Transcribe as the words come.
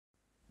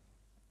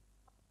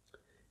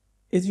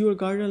Is your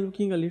garden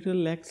looking a little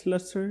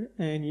lackluster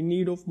and in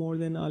need of more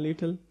than a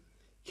little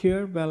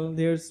care? Well,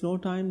 there's no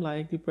time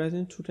like the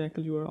present to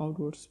tackle your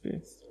outdoor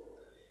space.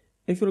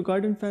 If your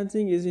garden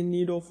fencing is in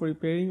need of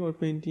repairing or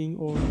painting,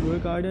 or your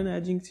garden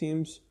edging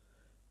seems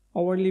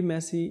overly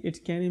messy,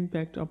 it can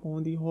impact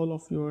upon the whole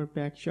of your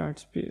backyard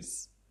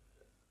space.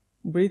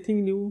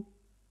 Breathing new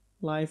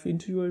life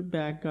into your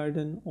back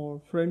garden or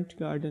front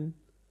garden,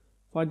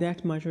 for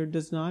that matter,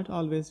 does not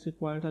always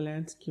require a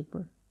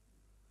landscaper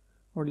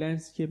or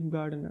landscape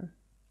gardener.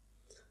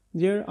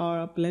 There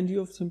are plenty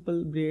of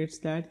simple braids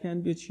that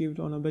can be achieved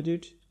on a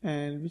budget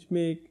and which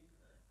make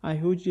a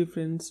huge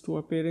difference to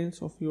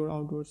appearance of your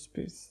outdoor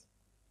space.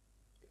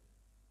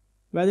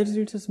 Whether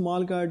it's a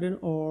small garden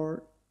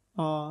or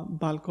a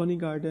balcony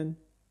garden,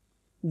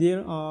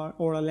 there are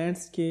or a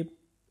landscape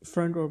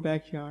front or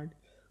backyard,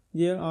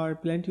 there are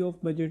plenty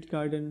of budget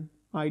garden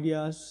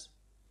ideas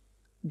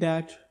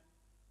that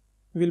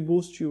will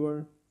boost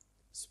your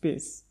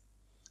space.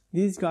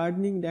 These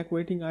gardening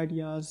decorating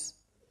ideas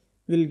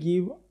will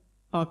give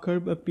a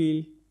curb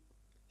appeal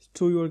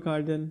to your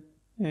garden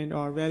and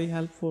are very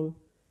helpful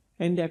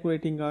in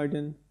decorating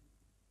garden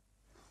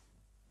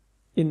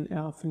in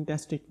a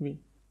fantastic way.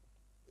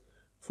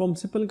 From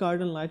simple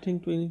garden lighting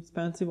to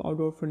inexpensive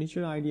outdoor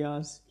furniture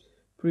ideas,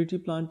 pretty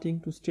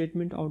planting to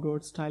statement outdoor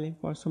styling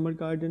for summer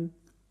garden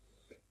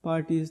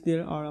parties,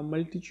 there are a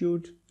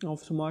multitude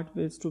of smart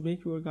ways to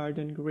make your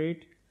garden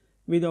great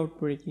without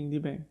breaking the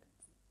bank.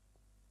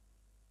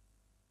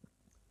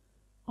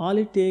 All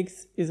it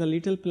takes is a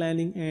little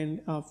planning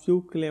and a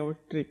few clever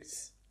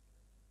tricks,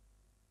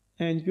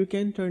 and you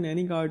can turn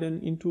any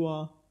garden into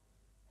a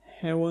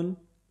heaven,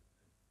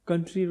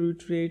 country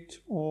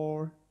retreat,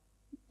 or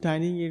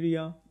dining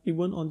area,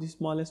 even on the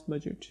smallest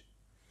budget.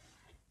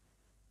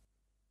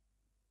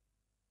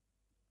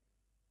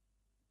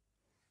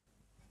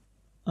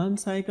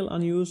 Uncycle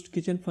unused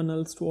kitchen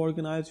funnels to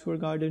organize your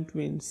garden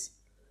twins.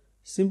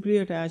 Simply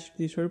attach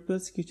the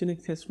surplus kitchen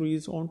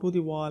accessories onto the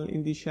wall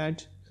in the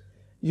shed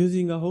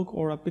using a hook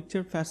or a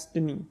picture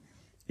fastening,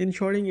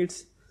 ensuring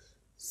it's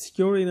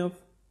secure enough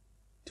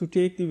to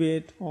take the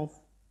weight of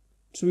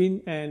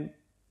twin and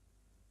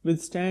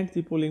withstand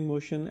the pulling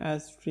motion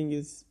as string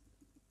is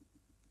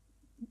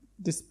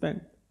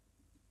dispensed.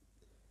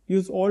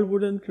 Use old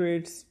wooden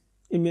crates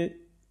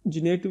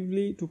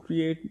imaginatively to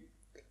create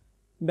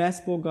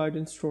bespoke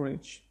garden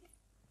storage.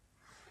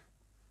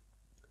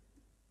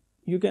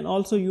 You can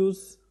also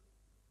use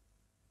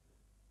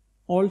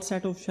old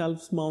set of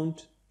shelves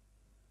mount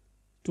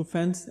to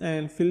fence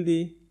and fill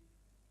the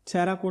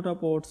terracotta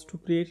pots to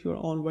create your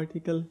own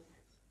vertical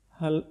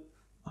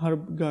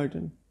herb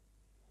garden.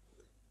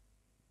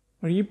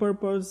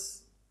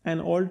 Repurpose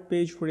an old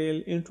page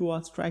rail into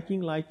a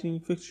striking lighting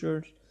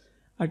fixture.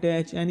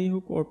 Attach any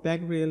hook or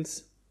peg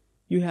rails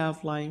you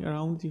have lying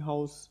around the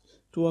house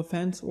to a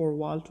fence or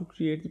wall to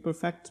create the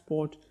perfect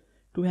spot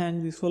to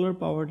hang the solar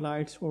powered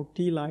lights or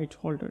tea light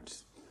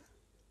holders.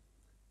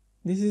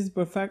 This is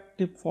perfect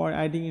tip for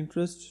adding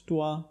interest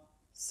to a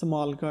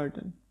small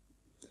garden.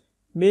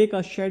 Make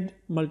a shed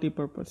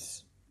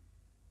multi-purpose.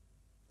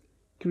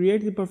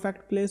 Create the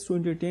perfect place to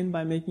entertain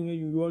by making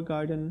your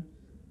garden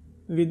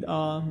with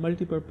a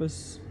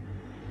multi-purpose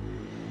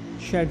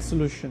shed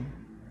solution.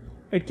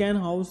 It can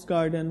house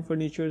garden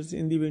furniture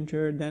in the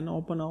winter, then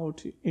open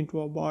out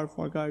into a bar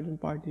for garden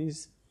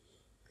parties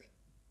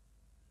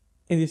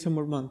in the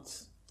summer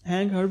months.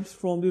 Hang herbs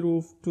from the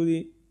roof to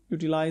be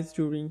utilized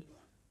during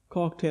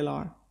cocktail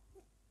hour.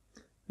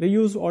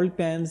 Reuse old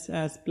pans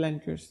as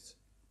planters.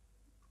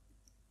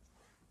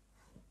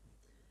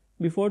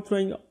 Before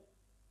throwing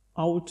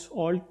out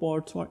old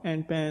pots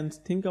and pans,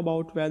 think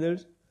about whether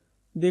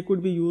they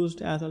could be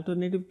used as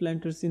alternative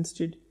planters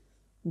instead.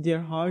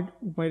 Their hard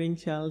wearing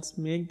shells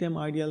make them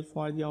ideal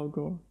for the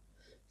outdoor.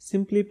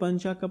 Simply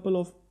punch a couple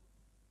of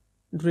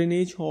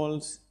drainage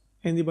holes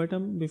in the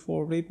bottom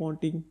before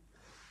repotting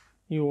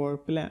your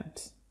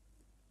plants.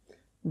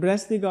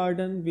 Dress the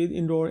garden with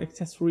indoor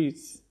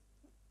accessories.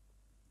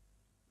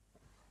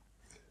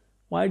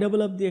 Why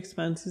double up the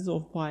expenses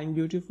of buying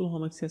beautiful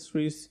home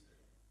accessories?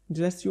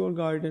 Dress your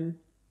garden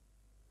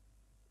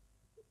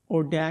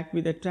or deck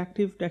with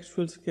attractive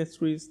textual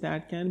accessories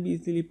that can be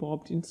easily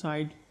popped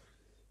inside.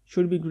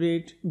 Should be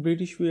great.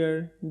 British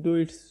wear do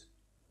its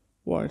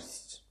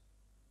worst.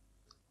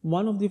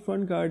 One of the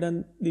front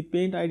garden, the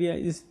paint idea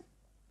is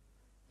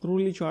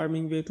truly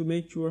charming way to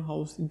make your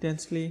house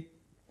intensely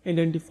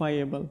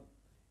identifiable.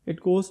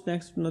 It costs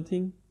next to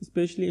nothing,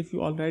 especially if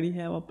you already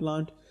have a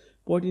plant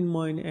pot in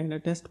mind and a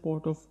test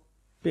pot of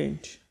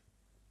paint.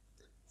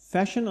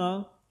 Fashion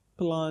a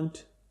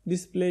plant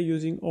display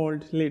using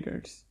old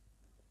ladders.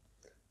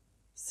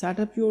 Set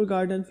up your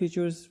garden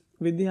features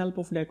with the help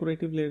of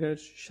decorative ladder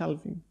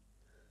shelving.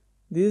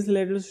 These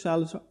ladder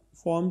shelves are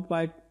formed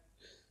by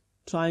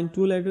tying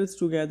two ladders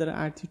together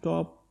at the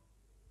top.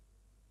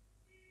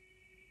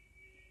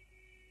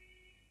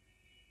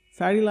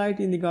 Fairy light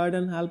in the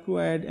garden help to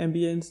add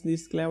ambience.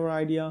 This clever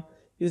idea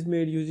is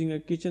made using a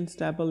kitchen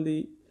staple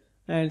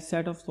and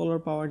set of solar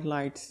powered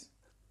lights.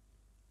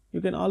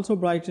 You can also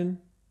brighten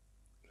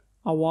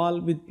a wall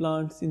with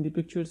plants in the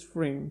pictures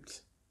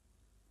frames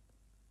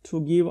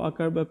to give a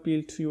curb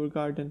appeal to your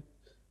garden.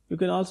 You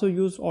can also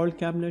use old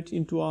cabinets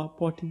into a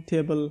potting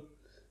table.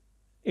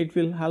 It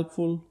will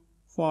helpful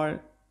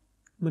for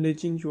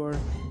managing your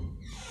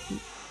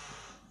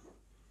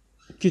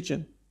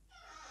kitchen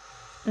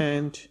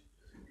and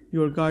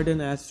your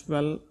garden as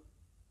well